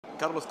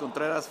Carlos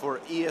Contreras for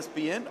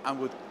ESPN.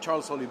 I'm with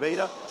Charles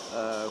Oliveira,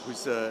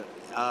 who's a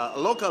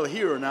local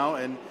hero now,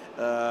 and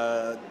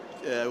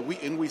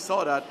we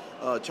saw that.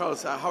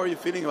 Charles, how are you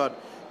feeling about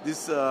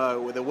this?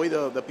 With the way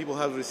the people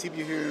have received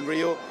you here in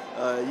Rio,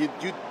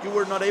 you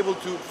were not able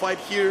to fight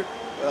here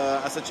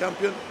as a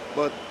champion,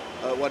 but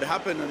what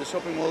happened in the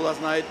shopping mall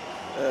last night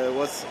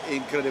was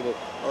incredible.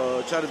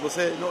 Charles,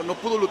 você não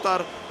pudo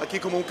lutar aqui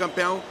como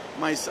campeão,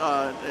 mas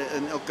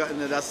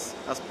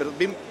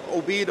bem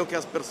ouvido que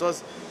as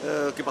pessoas,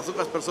 que passou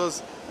com as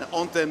pessoas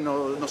ontem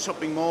no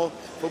shopping mall,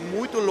 foi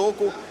muito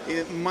louco,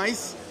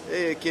 mais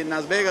que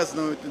nas Vegas,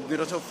 no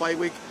International Fight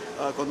Week,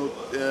 quando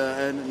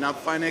na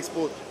Fine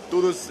Expo,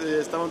 todos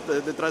estavam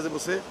detrás de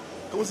você.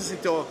 Como se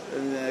sentiu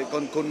com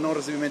o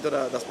recebimento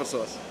das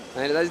pessoas?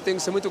 Na realidade, tenho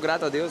que ser muito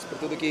grato a Deus por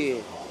tudo que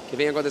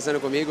vem acontecendo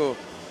comigo.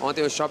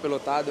 Ontem o shopping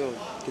lotado,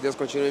 que Deus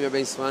continue me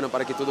abençoando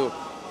para que tudo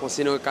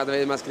consiga cada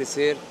vez mais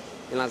crescer.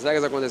 Em Las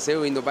Vegas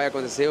aconteceu, em Dubai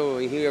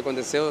aconteceu, em Rio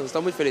aconteceu. Estou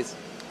muito feliz.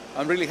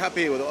 I'm really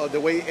happy with the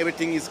way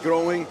everything is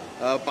growing.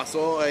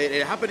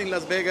 It happened in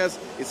Las Vegas.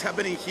 It's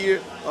happening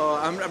here.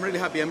 I'm really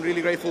happy. I'm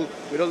really grateful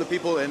with all the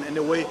people and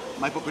the way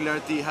my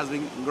popularity has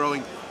been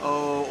growing.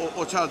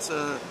 Charles,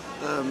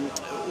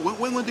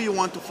 when do you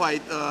want to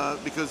fight?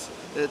 Because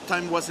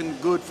time wasn't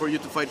good for you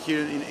to fight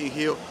here in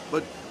Rio.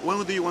 But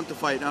when do you want to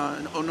fight?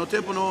 No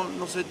tempo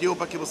não se deu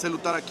para que você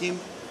lutar aqui.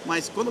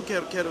 Mas quando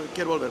quero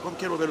volver? Quando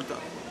quero volver a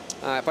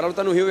lutar? Para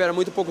lutar no Rio era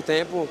muito pouco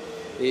tempo.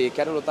 E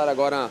quero lutar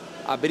agora,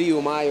 abril,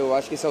 maio.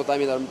 Acho que esse é o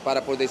time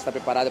para poder estar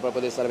preparado, para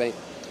poder estar bem.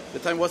 The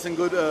time wasn't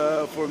good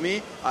for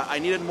me. I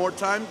needed more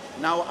time.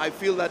 Now I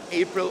feel that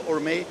April or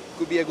May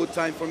could be a good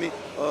time for me.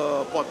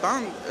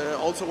 Potan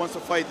also wants to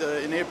fight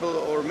in April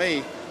or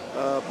May.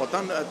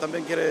 Potan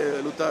também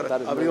quer lutar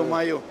abril ou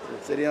maio.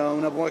 Seria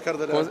uma boa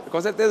carteira.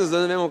 Com certeza, os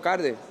dois no mesmo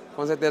card.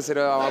 Com certeza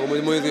seria algo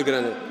muito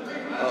grande.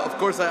 Of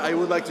course, I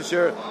would like to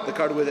share the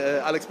card with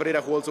Alex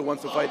Pereira, who also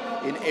wants to fight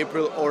in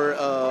April or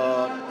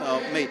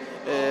May.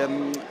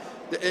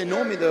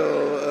 Normally,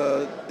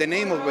 the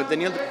name of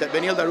Daniel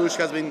Darush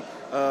has been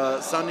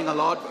sounding a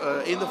lot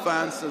in the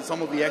fans, and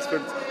some of the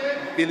experts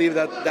believe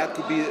that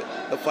could be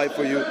a fight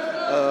for you.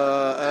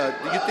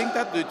 Do you think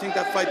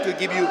that fight could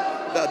give you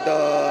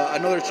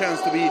another chance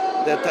to be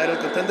the title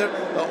contender?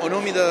 O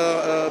nome de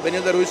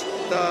Daniel Darush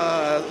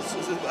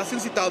ha sido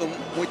citado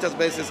muitas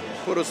vezes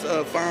por os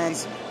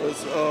fans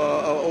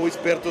ou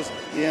expertos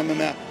de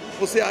MMA.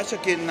 Você acha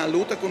que na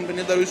luta com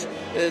Daniel Darush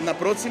na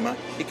próxima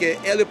e que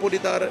ele pode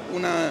dar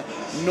uma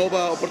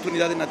nova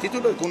oportunidade na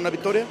título com uma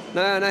vitória?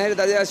 Na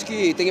realidade, acho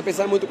que tem que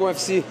pensar muito com o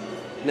UFC,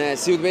 né?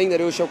 Se o Ben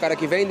Darush é o cara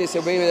que vende, se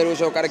o Ben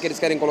Darush é o cara que eles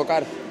querem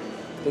colocar,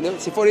 entendeu?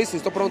 Se for isso,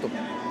 estou pronto.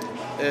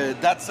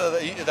 That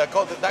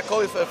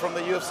call is from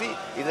the UFC.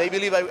 If they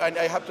believe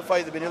I have to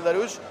fight Benil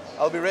Darush,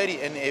 I'll be ready.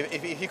 And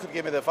if he could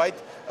give me the fight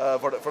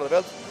for the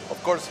belt,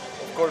 of course,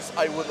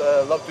 I would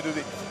love to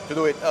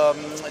do it.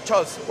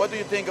 Charles, what do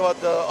you think about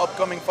the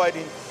upcoming fight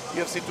in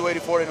UFC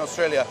 284 in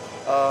Australia?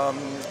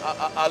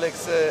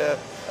 Alex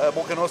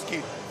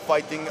Volkanovski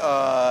fighting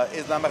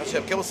Islam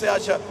Makhachev. Que você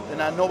acha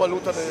na nova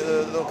luta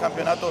do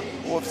campeonato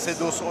UFC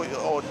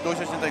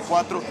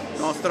 284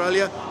 na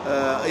Austrália?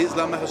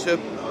 Islam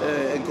Makhachev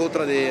em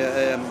contra de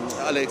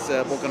Alex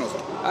Volkanovski.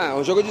 É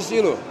um jogo de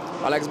estilo.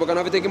 Alex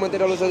Volkanovski tem que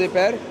manter a luta de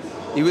pé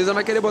e o Islam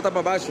vai querer botar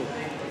para baixo.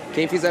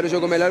 Quem fizer o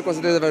jogo melhor com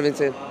certeza vai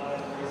vencer.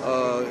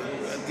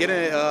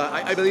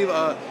 I believe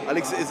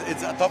Alex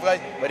is a tough guy,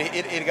 but it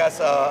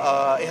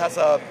has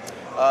a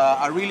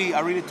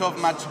really tough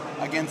match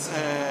against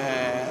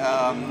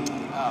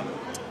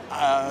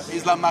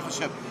Islam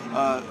Makhachev.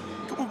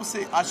 Como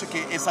você acha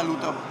que essa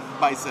luta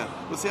vai ser?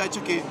 Você acha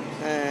que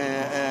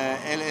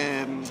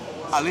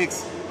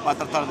Alex vai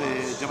tratar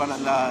de levar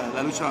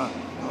a luta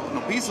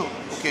no piso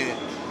ou que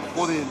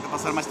pode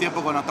passar mais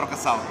tempo com a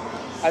trocação?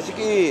 Acho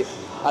que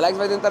Alex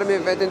vai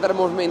tentar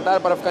movimentar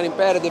para ficar em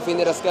pé,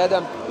 defender as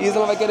quedas. E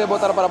Islam vai querer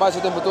botar para baixo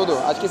o tempo todo.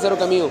 Acho que esse era o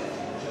caminho.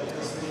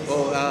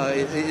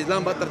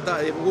 Islam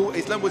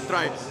will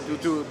try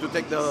to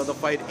take the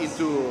fight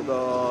into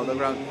the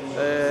ground.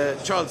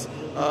 Charles,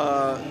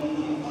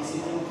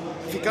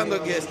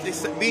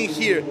 being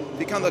here,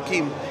 ficando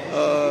aqui,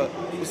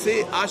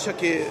 você acha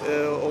que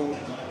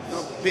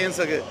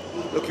pensa que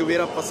o que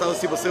hubiera passado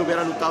se você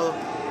hubiera lutado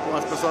com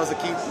as pessoas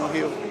aqui no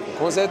Rio?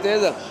 Com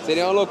certeza,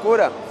 seria uma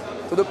loucura.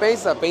 Tudo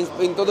pensa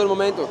em todo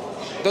momento.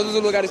 Todos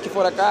os lugares que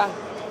for cá,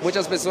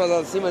 muitas pessoas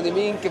acima de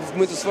mim,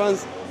 muitos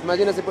fãs.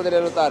 Imagina se poderia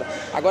lutar.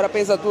 Agora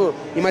pensa tu,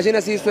 imagina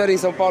se isso era em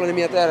São Paulo, na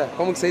minha terra,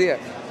 como que seria?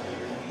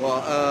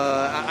 Well,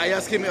 I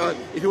asked him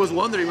if he was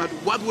wondering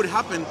what would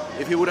happen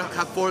if he would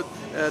have fought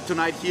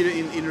tonight here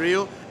in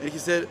Rio, and he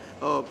said,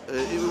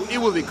 it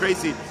will be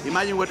crazy.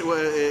 Imagine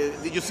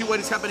did you see what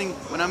is happening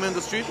when I'm in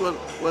the street? Well,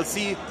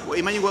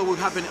 imagine what would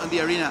happen on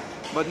the arena.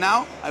 But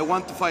now I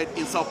want to fight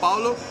in Sao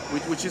Paulo,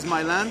 which is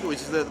my land,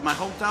 which is my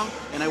hometown,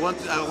 and I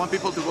want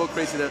people to go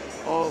crazy there.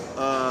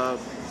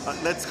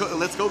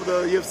 let's hope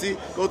the UFC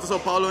go to São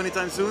Paulo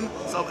anytime soon.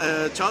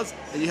 Charles,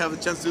 and you have a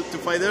chance to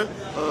fight there.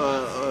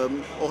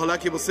 Ojalá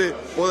que você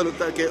possa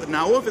lutar, que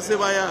na UFC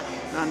vai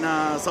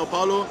na São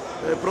Paulo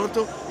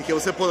pronto e que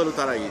você possa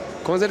lutar aí.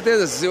 Com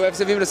certeza, se o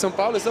UFC vir para São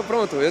Paulo, eu estou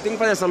pronto. Eu tenho que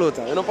fazer essa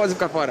luta, eu não posso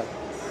ficar fora.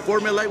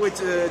 Former lightweight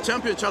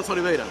champion Charles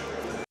Oliveira.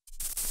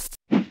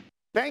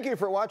 Thank you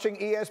for watching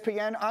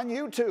ESPN on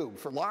YouTube.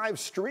 For live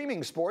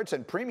streaming sports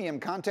and premium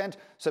content,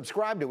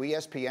 subscribe to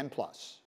ESPN+.